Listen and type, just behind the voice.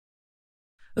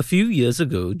A few years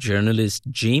ago, journalist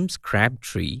James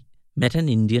Crabtree met an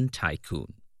Indian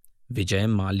tycoon. Vijay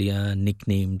Mallya,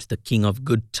 nicknamed the King of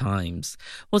Good Times,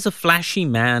 was a flashy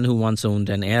man who once owned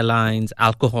an airlines,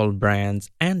 alcohol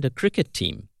brands, and a cricket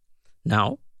team.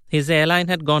 Now, his airline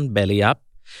had gone belly up,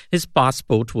 his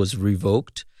passport was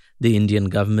revoked, the Indian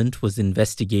government was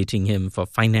investigating him for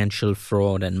financial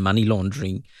fraud and money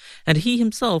laundering, and he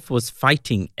himself was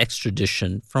fighting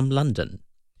extradition from London.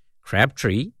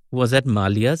 Crabtree was at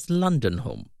Mallya's London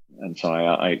home. And so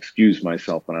I excused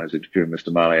myself when I was interviewing Mr.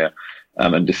 Mallya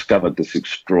and discovered this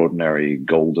extraordinary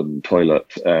golden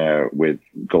toilet with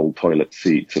gold toilet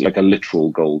seats, like a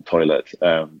literal gold toilet.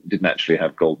 Didn't actually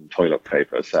have golden toilet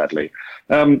paper, sadly.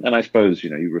 And I suppose,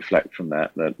 you reflect from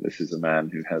that this is a man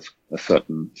who has a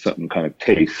certain kind of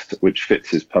taste which fits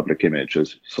his public image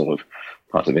as sort of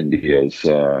part of India's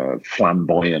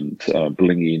flamboyant,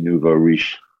 blingy nouveau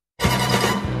riche.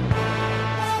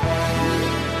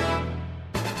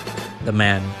 The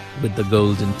man with the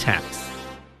golden taps.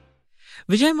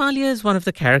 Vijay Mallya is one of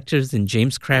the characters in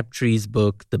James Crabtree's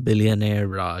book, The Billionaire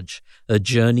Raj, a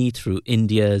journey through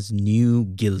India's new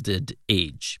gilded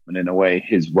age. And in a way,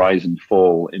 his rise and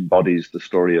fall embodies the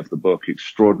story of the book,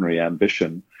 extraordinary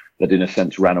ambition that in a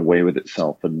sense ran away with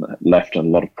itself and left a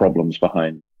lot of problems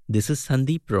behind. This is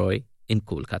Sandip Roy in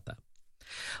Kolkata.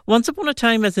 Once upon a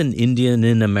time, as an Indian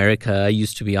in America, I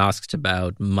used to be asked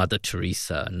about Mother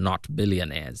Teresa, not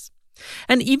billionaires.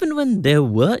 And even when there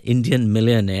were Indian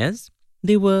millionaires,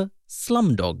 they were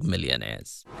slumdog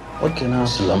millionaires. What can a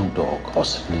slumdog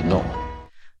possibly know?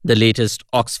 The latest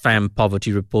Oxfam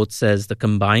poverty report says the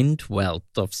combined wealth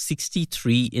of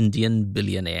 63 Indian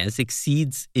billionaires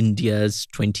exceeds India's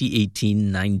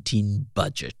 2018-19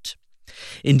 budget.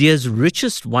 India's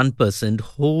richest 1%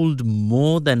 hold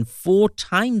more than 4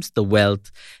 times the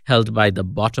wealth held by the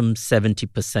bottom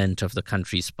 70% of the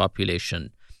country's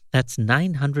population. That's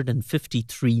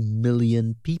 953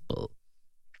 million people.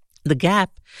 The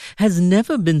gap has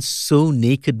never been so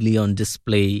nakedly on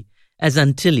display as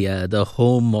Antilia, the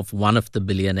home of one of the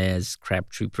billionaires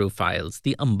Crabtree profiles,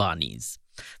 the Ambanis.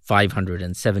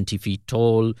 570 feet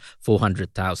tall,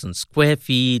 400,000 square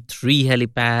feet, 3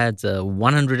 helipads, a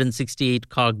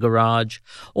 168-car garage,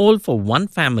 all for one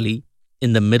family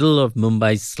in the middle of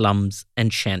Mumbai's slums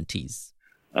and shanties.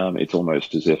 It's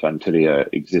almost as if Antilia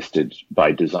existed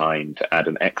by design to add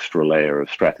an extra layer of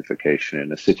stratification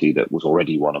in a city that was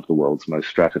already one of the world's most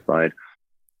stratified.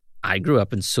 I grew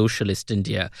up in socialist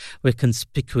India, where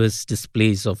conspicuous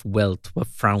displays of wealth were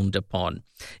frowned upon.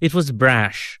 It was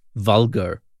brash,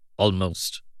 vulgar,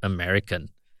 almost American.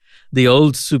 The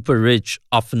old super-rich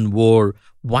often wore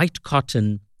white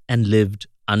cotton and lived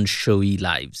unshowy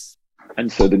lives. And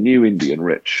so the new Indian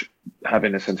rich have,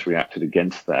 in a sense, reacted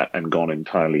against that and gone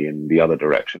entirely in the other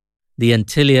direction. The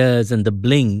Antillias and the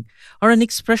bling are an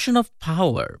expression of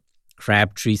power.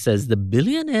 Crabtree says the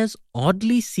billionaires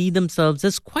oddly see themselves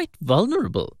as quite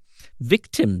vulnerable,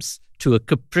 victims to a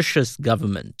capricious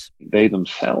government. They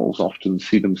themselves often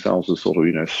see themselves as sort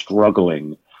of,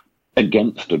 struggling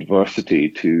against adversity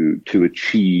to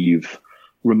achieve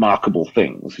remarkable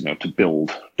things, to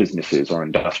build businesses or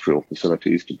industrial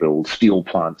facilities, to build steel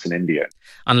plants in India.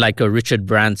 Unlike a Richard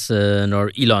Branson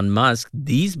or Elon Musk,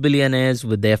 these billionaires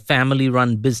with their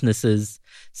family-run businesses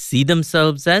see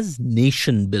themselves as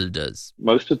nation builders.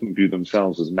 Most of them view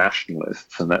themselves as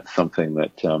nationalists, and that's something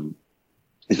that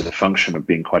is a function of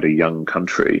being quite a young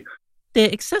country.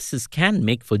 Their excesses can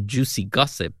make for juicy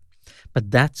gossip, but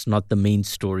that's not the main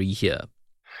story here.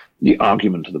 The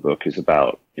argument of the book is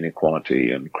about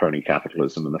inequality and crony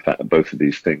capitalism and the fact that both of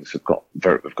these things have got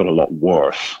a lot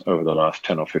worse over the last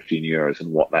 10 or 15 years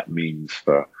and what that means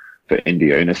for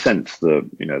India. In a sense, the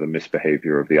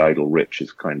misbehavior of the idle rich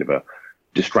is kind of a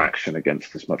distraction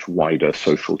against this much wider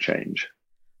social change.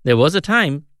 There was a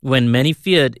time when many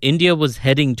feared India was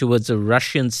heading towards a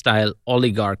Russian-style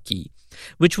oligarchy,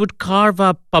 which would carve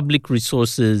up public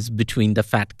resources between the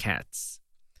fat cats.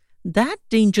 That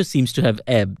danger seems to have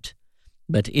ebbed,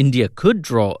 but India could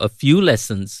draw a few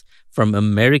lessons from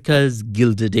America's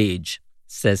Gilded Age,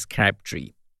 says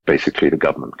Crabtree. Basically, the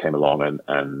government came along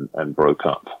and broke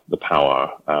up the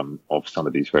power of some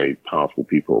of these very powerful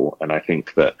people. And I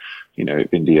think that,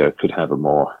 if India could have a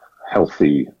more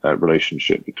healthy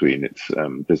relationship between its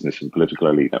business and political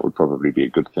elite, that would probably be a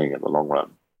good thing in the long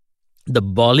run. The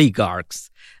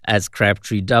Boligarchs, as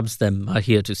Crabtree dubs them, are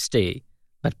here to stay,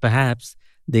 but perhaps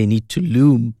they need to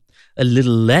loom a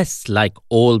little less like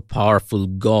all-powerful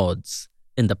gods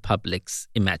in the public's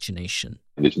imagination.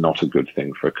 It's not a good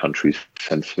thing for a country's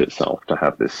sense of itself to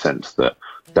have this sense that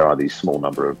there are these small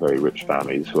number of very rich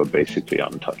families who are basically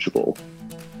untouchable.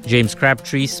 James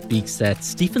Crabtree speaks at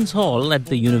Stephens Hall at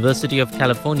the University of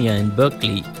California in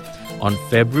Berkeley on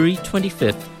February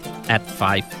 25th at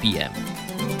 5 p.m.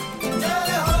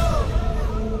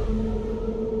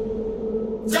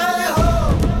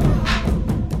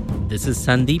 This is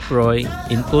Sandip Roy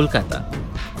in Kolkata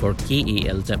for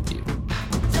KALW.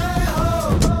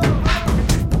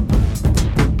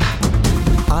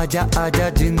 आजा आजा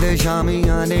जिंद शामी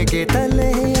आने के तले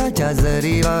आजा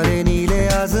जरी वाले नीले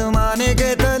आसमाने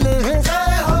के तले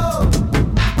जय हो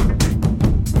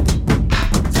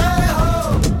जय हो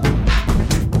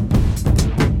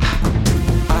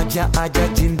आजा आजा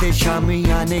जिंद शामी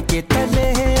आने के तले